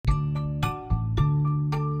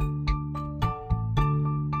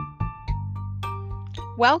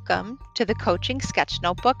Welcome to the Coaching Sketch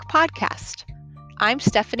Notebook podcast. I'm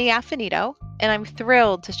Stephanie Affinito, and I'm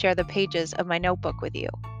thrilled to share the pages of my notebook with you.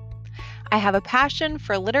 I have a passion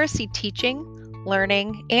for literacy teaching,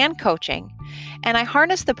 learning, and coaching, and I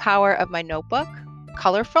harness the power of my notebook,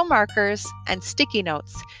 colorful markers, and sticky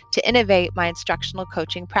notes to innovate my instructional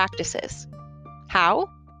coaching practices. How?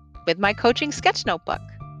 With my Coaching Sketch Notebook.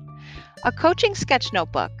 A coaching sketch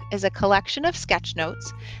notebook is a collection of sketch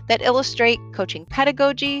notes that illustrate coaching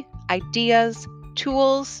pedagogy, ideas,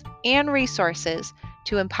 tools, and resources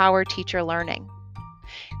to empower teacher learning.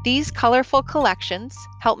 These colorful collections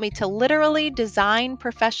help me to literally design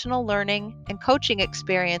professional learning and coaching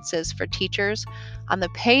experiences for teachers on the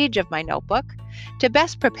page of my notebook to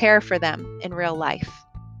best prepare for them in real life.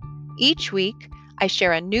 Each week, I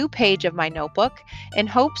share a new page of my notebook in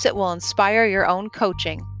hopes it will inspire your own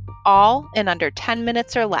coaching, all in under 10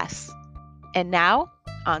 minutes or less. And now,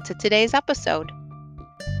 on to today's episode.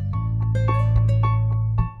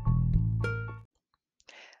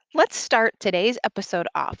 Let's start today's episode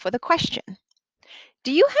off with a question.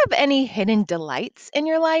 Do you have any hidden delights in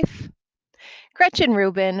your life? Gretchen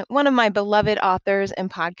Rubin, one of my beloved authors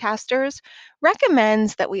and podcasters,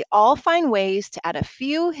 recommends that we all find ways to add a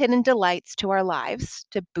few hidden delights to our lives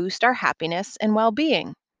to boost our happiness and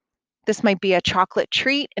well-being. This might be a chocolate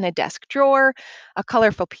treat in a desk drawer, a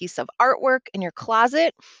colorful piece of artwork in your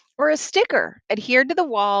closet, or a sticker adhered to the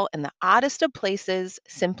wall in the oddest of places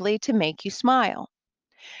simply to make you smile.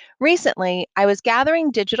 Recently, I was gathering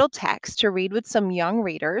digital text to read with some young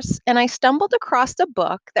readers, and I stumbled across a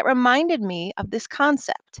book that reminded me of this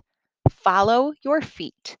concept. Follow your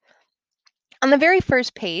feet. On the very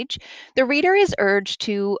first page, the reader is urged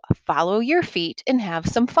to follow your feet and have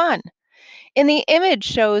some fun. And the image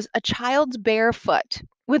shows a child's bare foot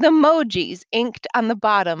with emojis inked on the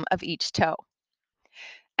bottom of each toe.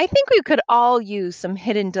 I think we could all use some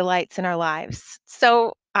hidden delights in our lives.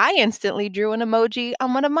 So I instantly drew an emoji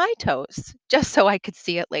on one of my toes just so I could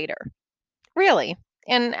see it later. Really.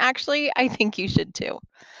 And actually, I think you should too.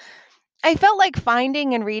 I felt like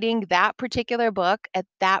finding and reading that particular book at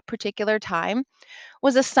that particular time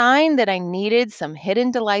was a sign that I needed some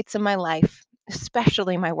hidden delights in my life,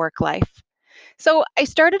 especially my work life. So I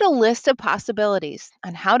started a list of possibilities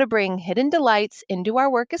on how to bring hidden delights into our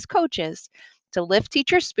work as coaches to lift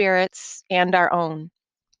teacher spirits and our own.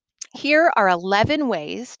 Here are 11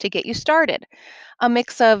 ways to get you started, a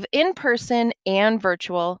mix of in person and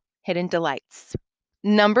virtual hidden delights.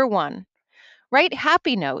 Number one, write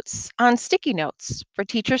happy notes on sticky notes for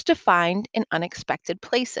teachers to find in unexpected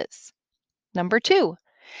places. Number two,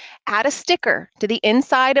 add a sticker to the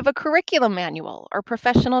inside of a curriculum manual or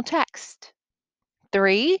professional text.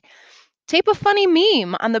 Three, tape a funny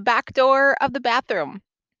meme on the back door of the bathroom.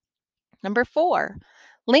 Number four,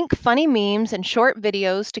 link funny memes and short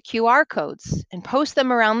videos to QR codes and post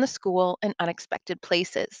them around the school in unexpected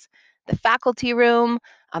places. The faculty room,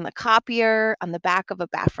 on the copier, on the back of a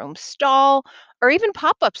bathroom stall, or even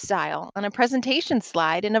pop-up style on a presentation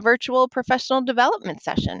slide in a virtual professional development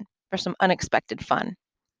session for some unexpected fun.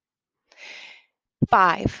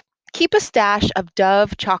 5, keep a stash of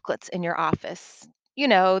Dove chocolates in your office. You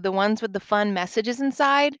know, the ones with the fun messages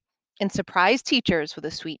inside, and surprise teachers with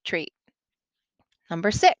a sweet treat.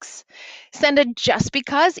 Number 6, send a just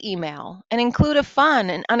because email and include a fun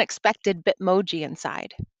and unexpected Bitmoji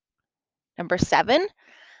inside. Number 7,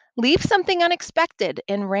 leave something unexpected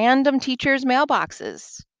in random teachers'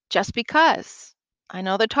 mailboxes just because. I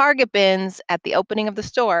know the Target bins at the opening of the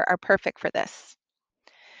store are perfect for this.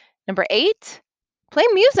 Number 8, play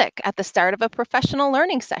music at the start of a professional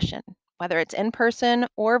learning session, whether it's in person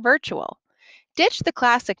or virtual. Ditch the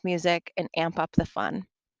classic music and amp up the fun.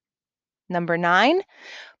 Number 9,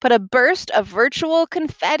 put a burst of virtual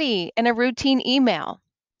confetti in a routine email.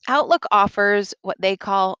 Outlook offers what they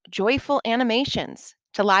call joyful animations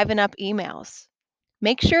to liven up emails.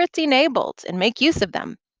 Make sure it's enabled and make use of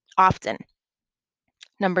them often.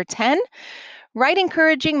 Number 10, write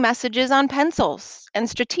encouraging messages on pencils and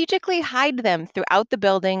strategically hide them throughout the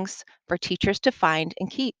buildings for teachers to find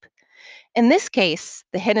and keep. In this case,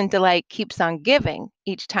 the hidden delight keeps on giving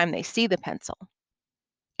each time they see the pencil.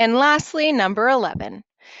 And lastly, number 11,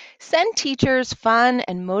 send teachers fun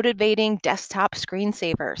and motivating desktop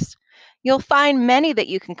screensavers. You'll find many that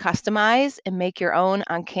you can customize and make your own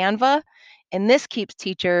on Canva, and this keeps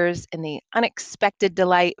teachers in the unexpected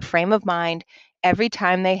delight frame of mind every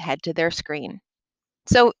time they head to their screen.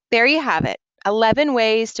 So there you have it, 11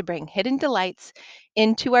 ways to bring hidden delights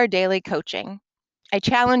into our daily coaching. I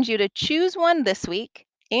challenge you to choose one this week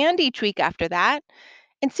and each week after that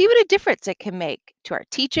and see what a difference it can make to our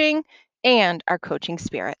teaching and our coaching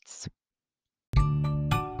spirits.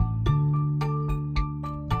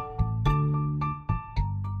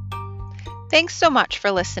 Thanks so much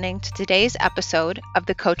for listening to today's episode of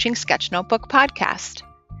the Coaching Sketch Notebook podcast.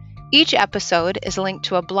 Each episode is linked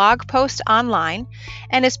to a blog post online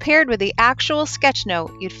and is paired with the actual sketch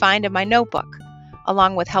note you'd find in my notebook,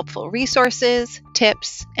 along with helpful resources,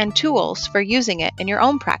 tips, and tools for using it in your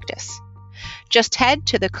own practice. Just head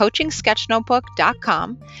to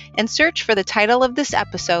thecoachingsketchnotebook.com and search for the title of this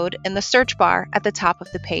episode in the search bar at the top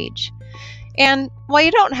of the page. And while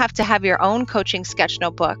you don't have to have your own coaching sketch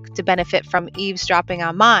notebook to benefit from eavesdropping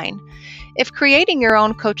on mine, if creating your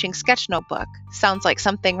own coaching sketch notebook sounds like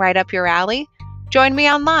something right up your alley, join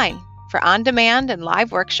me online for on-demand and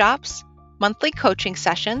live workshops, monthly coaching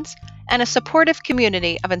sessions, and a supportive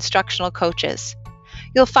community of instructional coaches.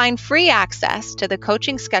 You'll find free access to the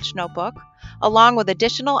Coaching Sketch Notebook, along with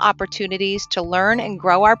additional opportunities to learn and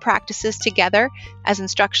grow our practices together as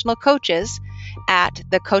instructional coaches at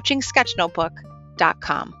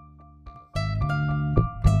thecoachingsketchnotebook.com.